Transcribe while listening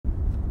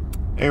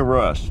Hey,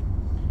 Russ.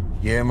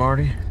 Yeah,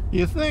 Marty?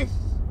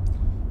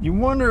 You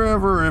wonder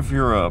ever if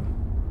you're a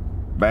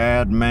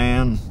bad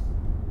man?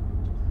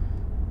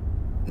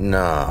 No,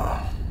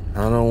 I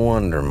don't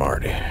wonder,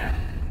 Marty.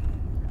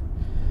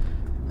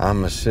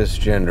 I'm a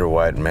cisgender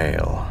white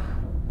male.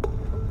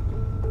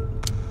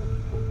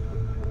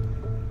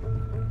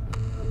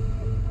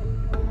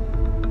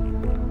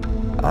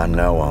 I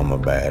know I'm a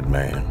bad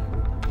man.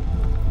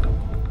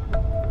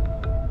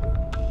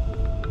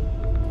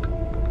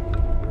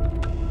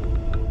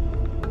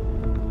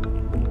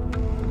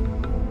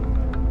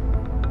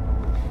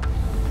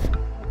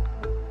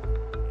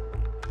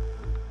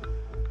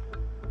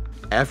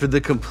 After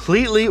the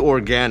completely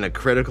organic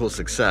critical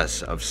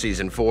success of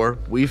Season 4,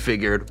 we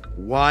figured,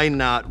 why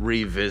not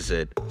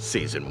revisit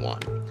Season 1?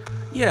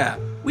 Yeah,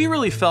 we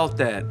really felt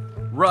that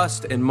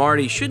Rust and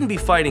Marty shouldn't be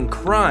fighting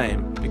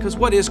crime, because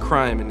what is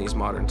crime in these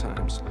modern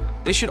times?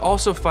 They should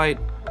also fight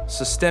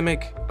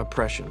systemic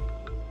oppression.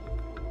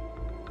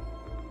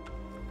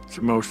 It's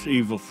the most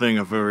evil thing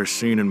I've ever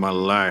seen in my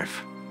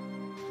life.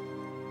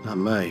 Not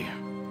me.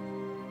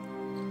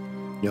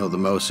 You know the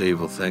most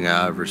evil thing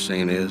I've ever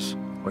seen is?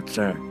 What's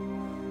that?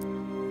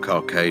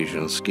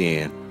 Caucasian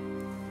skin.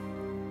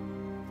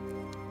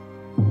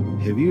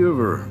 Have you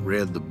ever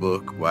read the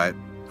book White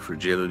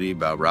Fragility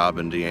by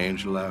Robin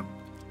DiAngelo?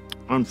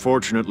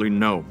 Unfortunately,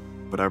 no,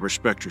 but I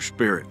respect your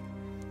spirit.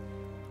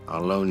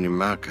 I'll loan you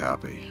my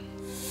copy.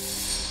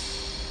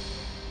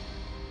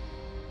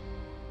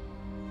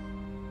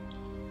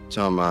 It's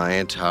on my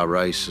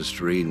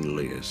anti-racist reading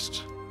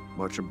list.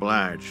 Much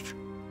obliged.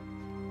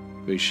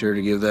 Be sure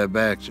to give that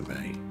back to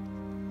me.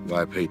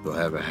 White people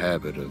have a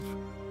habit of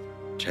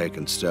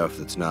taking stuff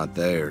that's not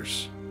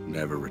theirs,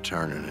 never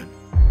returning it.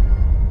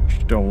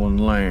 Stolen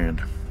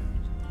land.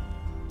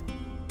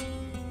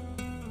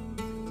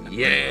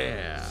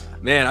 Yeah.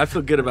 Man, I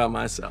feel good about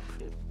myself.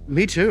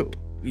 Me too.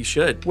 You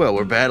should. Well,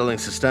 we're battling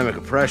systemic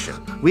oppression.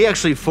 We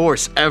actually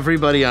force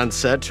everybody on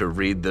set to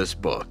read this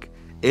book,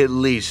 at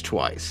least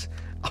twice.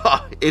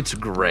 Oh, it's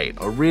great,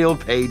 a real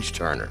page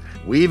turner.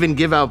 We even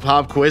give out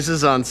pop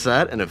quizzes on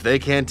set, and if they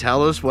can't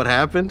tell us what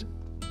happened,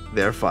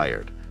 they're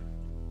fired.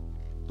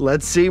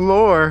 Let's see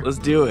more. Let's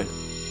do it.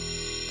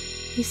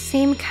 You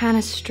seem kind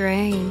of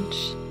strange,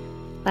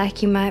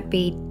 like you might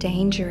be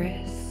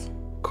dangerous.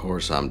 Of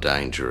course I'm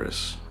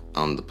dangerous.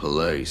 I'm the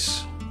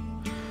police.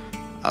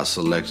 I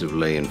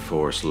selectively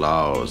enforce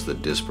laws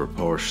that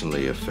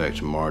disproportionately affect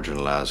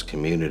marginalized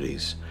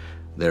communities,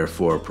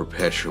 therefore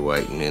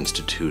perpetuating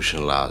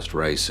institutionalized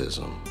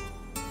racism.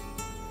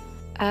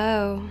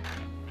 Oh.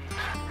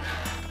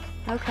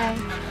 Okay.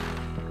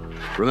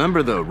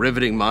 Remember the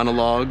riveting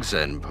monologues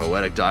and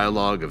poetic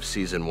dialogue of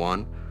Season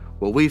 1?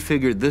 Well, we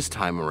figured this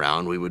time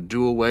around we would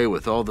do away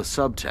with all the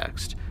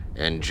subtext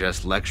and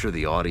just lecture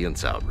the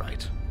audience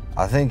outright.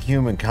 I think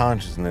human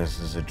consciousness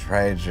is a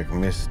tragic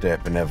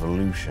misstep in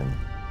evolution.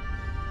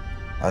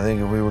 I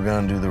think if we were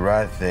gonna do the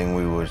right thing,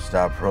 we would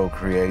stop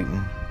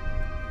procreating,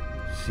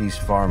 cease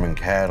farming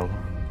cattle,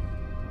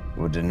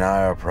 would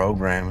deny our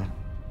programming,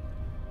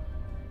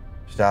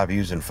 stop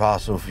using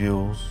fossil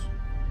fuels,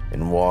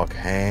 and walk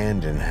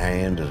hand in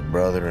hand as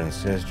brother and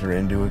sister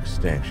into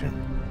extinction.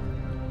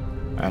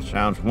 That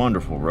sounds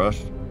wonderful,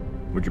 Russ.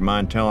 Would you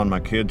mind telling my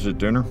kids at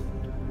dinner?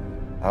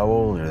 How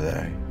old are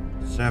they?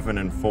 7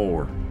 and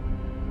 4.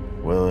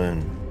 Well then,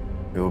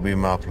 it will be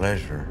my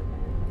pleasure.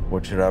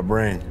 What should I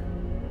bring?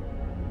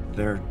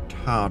 They're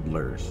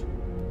toddlers.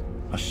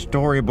 A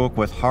storybook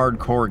with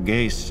hardcore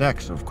gay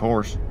sex, of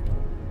course.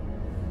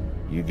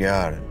 You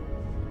got it.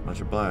 Much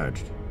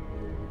obliged.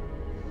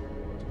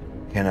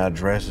 Can I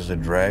dress as a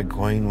drag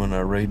queen when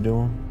I read to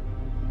them?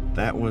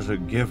 That was a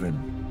given.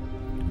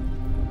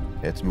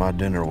 It's my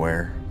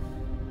dinnerware.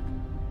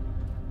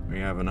 We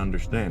have an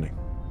understanding.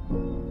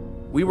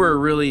 We were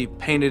really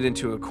painted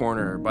into a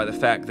corner by the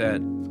fact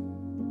that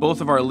both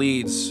of our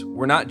leads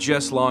were not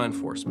just law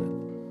enforcement.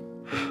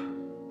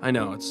 I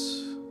know,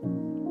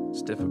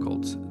 it's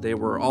difficult. They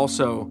were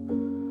also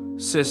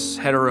cis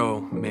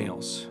hetero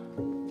males.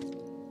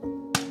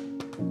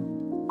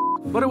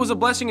 But it was a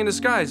blessing in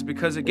disguise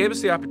because it gave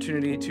us the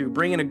opportunity to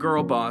bring in a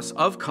girl boss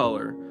of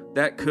color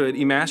that could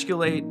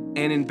emasculate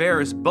and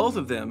embarrass both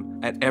of them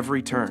at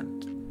every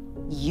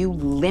turn. You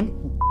limp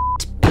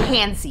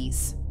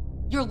pansies.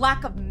 Your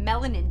lack of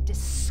melanin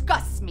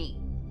disgusts me.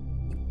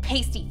 You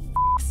pasty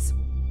f***s.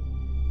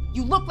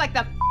 You look like the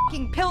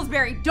f***ing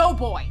Pillsbury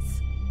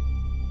Doughboys.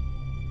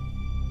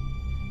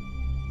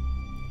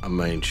 I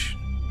mean,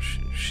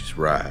 she's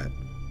right.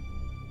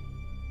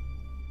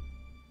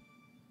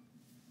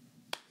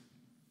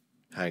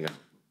 Hang on.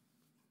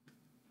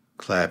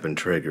 Clapping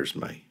triggers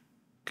me.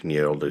 Can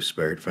you all do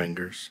spared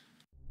fingers?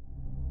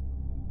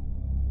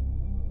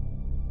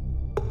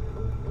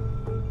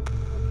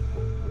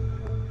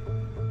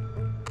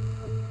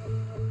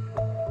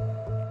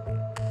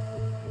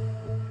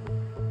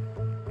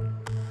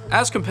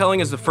 As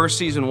compelling as the first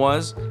season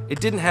was, it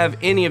didn't have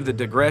any of the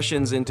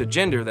digressions into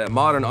gender that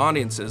modern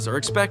audiences are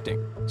expecting.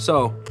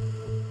 So,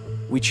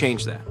 we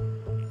changed that.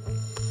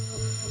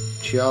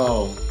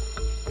 Y'all,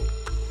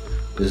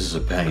 This is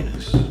a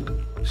penis.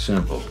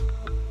 Simple.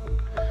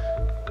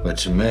 But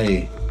to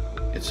me,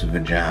 it's a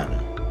vagina.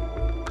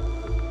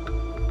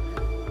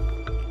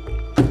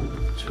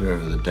 It's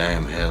whatever the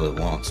damn hell it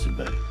wants to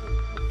be.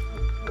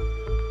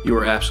 You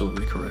are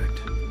absolutely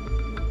correct.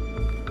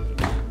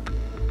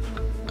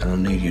 I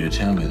don't need you to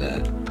tell me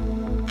that.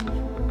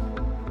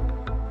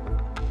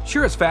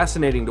 Sure, it's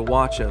fascinating to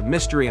watch a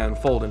mystery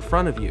unfold in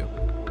front of you,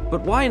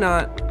 but why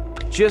not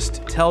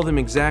just tell them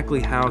exactly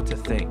how to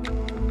think?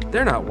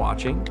 They're not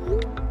watching.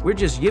 We're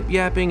just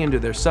yip-yapping into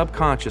their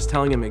subconscious,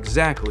 telling them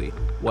exactly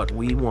what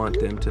we want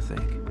them to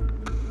think.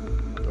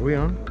 Are we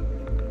on?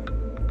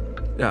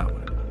 Yeah.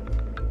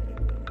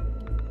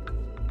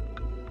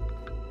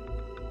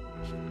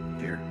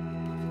 Here.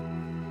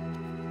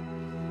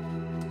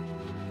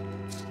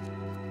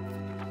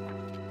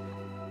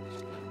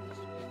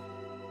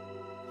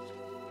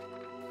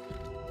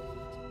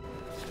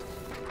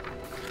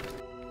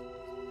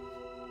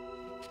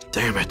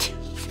 Damn it.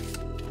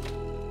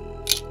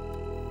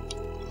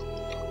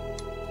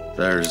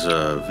 There's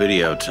a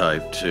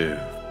videotape, too.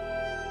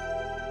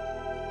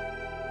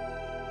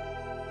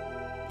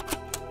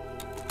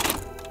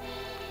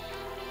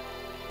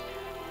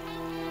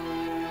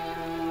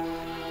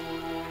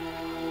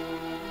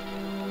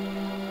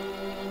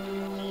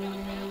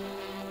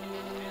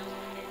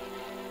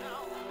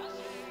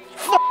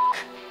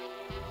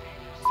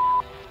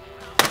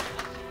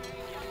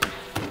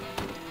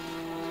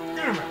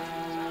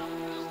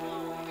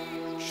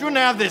 Shouldn't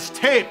have this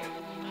tape.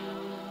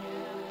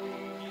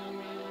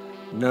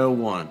 No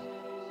one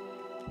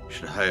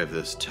should have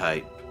this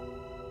tape.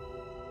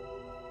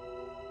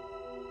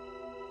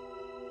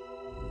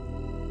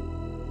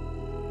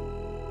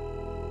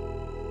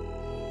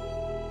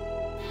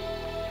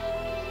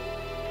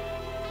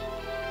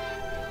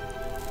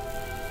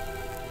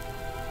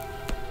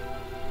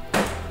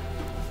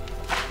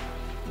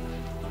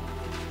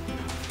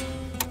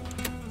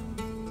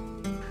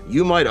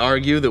 You might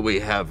argue that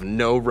we have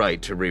no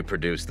right to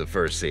reproduce the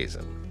first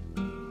season.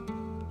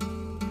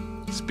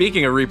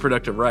 Speaking of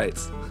reproductive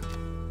rights.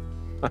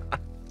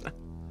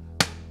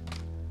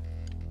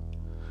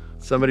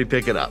 Somebody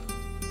pick it up.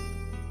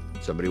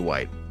 Somebody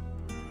white.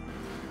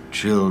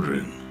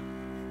 Children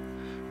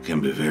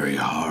can be very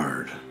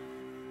hard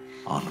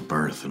on a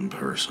birthing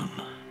person.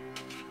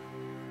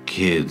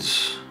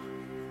 Kids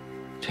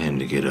tend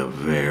to get up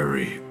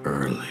very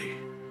early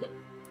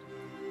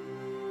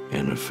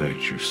and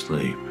affect your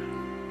sleep.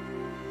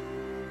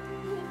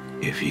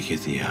 If you get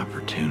the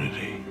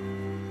opportunity,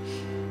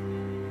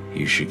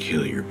 you should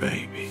kill your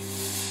baby.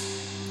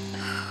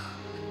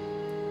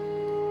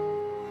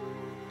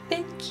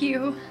 Thank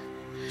you.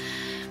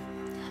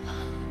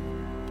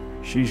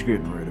 She's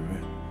getting rid of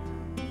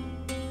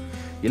it.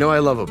 You know, I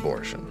love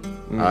abortion.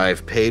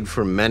 I've paid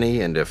for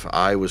many, and if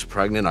I was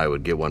pregnant, I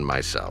would get one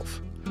myself.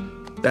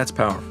 That's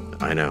powerful.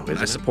 I know.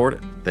 I support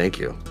it. Thank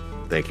you.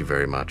 Thank you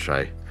very much.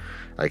 I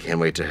can't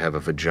wait to have a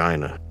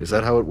vagina. Is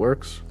that how it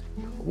works?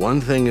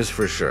 One thing is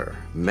for sure.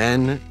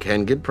 Men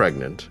can get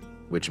pregnant,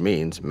 which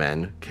means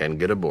men can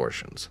get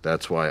abortions.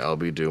 That's why I'll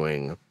be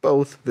doing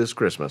both this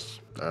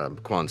Christmas.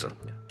 Kwanzaa.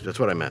 That's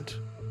what I meant.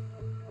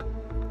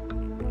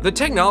 The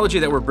technology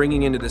that we're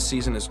bringing into this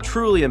season is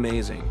truly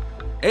amazing.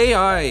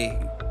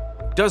 AI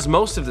does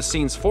most of the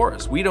scenes for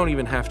us. We don't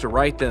even have to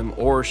write them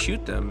or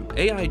shoot them.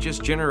 AI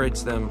just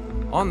generates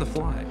them on the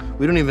fly.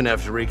 We don't even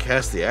have to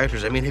recast the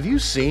actors. I mean, have you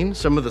seen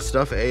some of the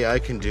stuff AI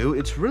can do?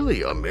 It's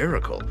really a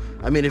miracle.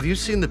 I mean, have you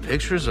seen the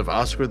pictures of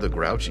Oscar the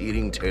Grouch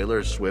eating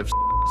Taylor Swift's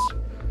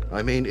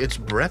I mean, it's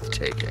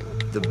breathtaking.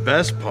 The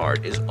best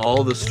part is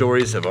all the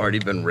stories have already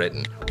been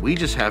written. We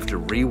just have to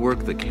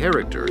rework the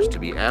characters to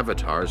be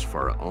avatars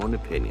for our own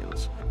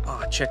opinions.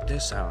 Oh, check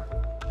this out.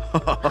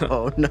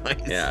 Oh,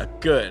 nice. Yeah,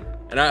 good.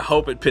 And I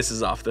hope it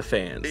pisses off the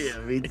fans. Yeah,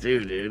 me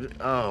too, dude.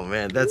 Oh,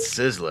 man, that's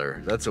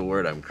Sizzler. That's a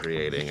word I'm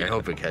creating. I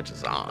hope it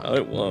catches on. Oh,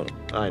 it won't.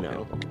 I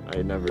know.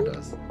 It never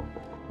does.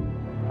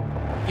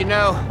 You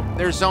know,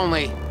 there's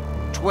only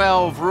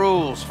 12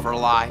 rules for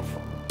life.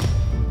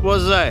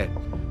 What's that?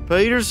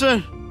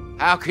 Peterson?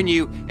 How can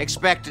you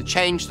expect to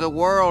change the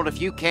world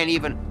if you can't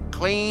even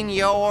clean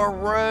your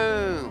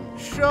room?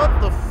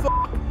 Shut the f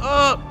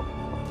up!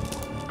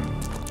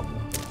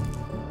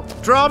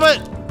 Drop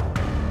it!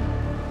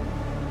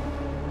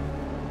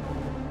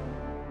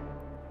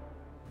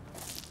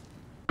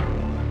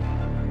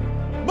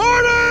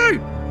 Marty!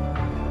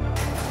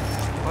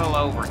 Well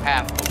over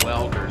half the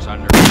welders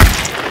under...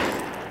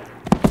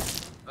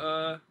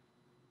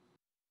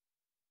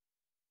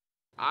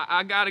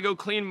 I gotta go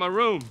clean my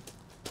room.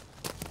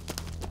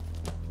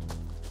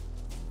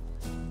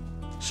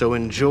 So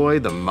enjoy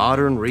the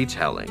modern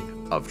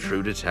retelling of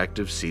True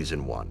Detective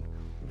Season 1.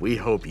 We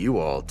hope you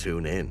all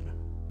tune in.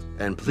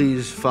 And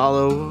please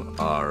follow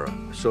our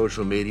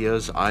social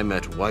medias. I'm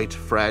at White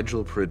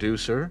Fragile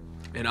Producer.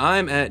 And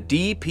I'm at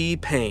DP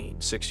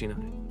Payne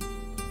 69.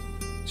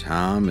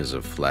 Time is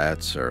a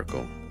flat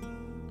circle.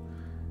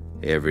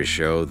 Every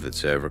show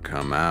that's ever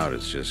come out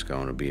is just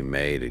going to be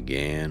made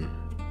again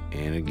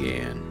and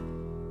again.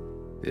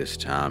 This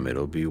time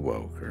it'll be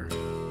woker.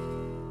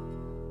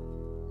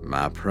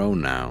 My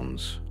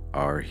pronouns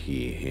are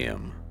he,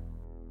 him.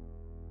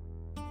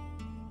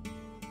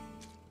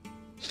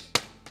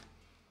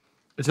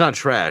 It's not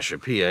trash. A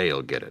PA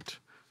will get it.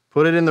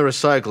 Put it in the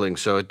recycling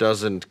so it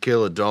doesn't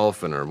kill a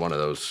dolphin or one of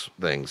those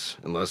things.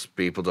 Unless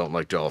people don't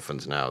like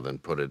dolphins now, then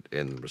put it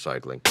in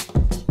recycling.